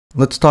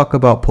Let's talk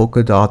about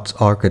Polkadot's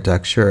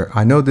architecture.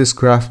 I know this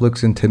graph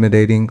looks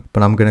intimidating,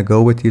 but I'm going to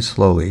go with you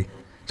slowly.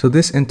 So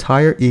this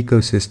entire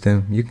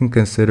ecosystem, you can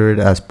consider it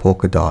as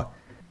Polkadot.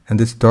 And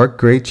this dark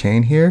gray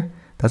chain here,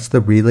 that's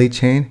the relay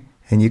chain,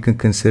 and you can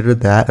consider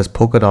that as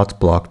Polkadot's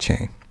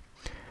blockchain.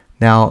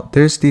 Now,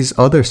 there's these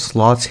other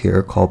slots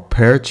here called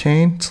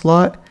Parachain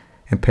slot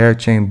and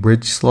Parachain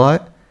bridge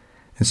slot.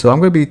 And so I'm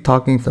going to be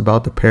talking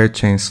about the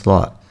Parachain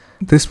slot.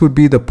 This would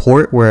be the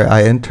port where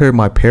I enter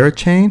my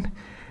parachain,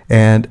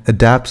 and a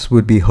Dapps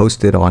would be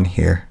hosted on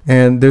here.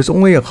 And there's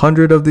only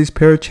 100 of these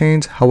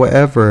parachains.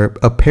 However,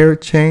 a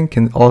parachain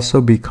can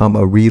also become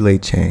a relay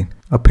chain.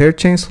 A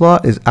parachain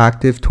slot is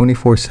active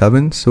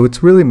 24/7, so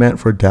it's really meant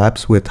for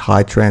Dapps with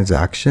high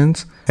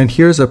transactions. And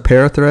here's a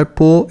parathread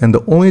pool, and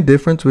the only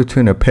difference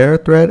between a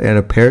parathread and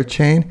a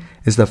parachain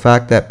is the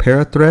fact that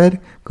parathread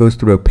goes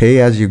through a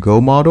pay-as-you-go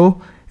model,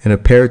 and a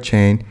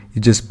parachain,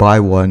 you just buy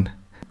one.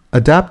 A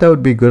Dapp that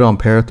would be good on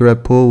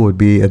Parathread pool would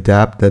be a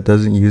Dapp that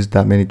doesn't use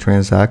that many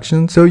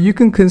transactions. So you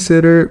can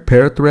consider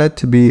Parathread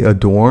to be a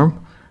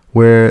dorm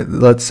where,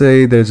 let's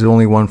say there's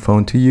only one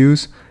phone to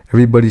use,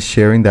 everybody's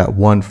sharing that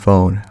one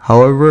phone.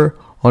 However,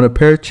 on a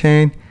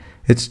parachain,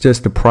 it's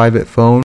just a private phone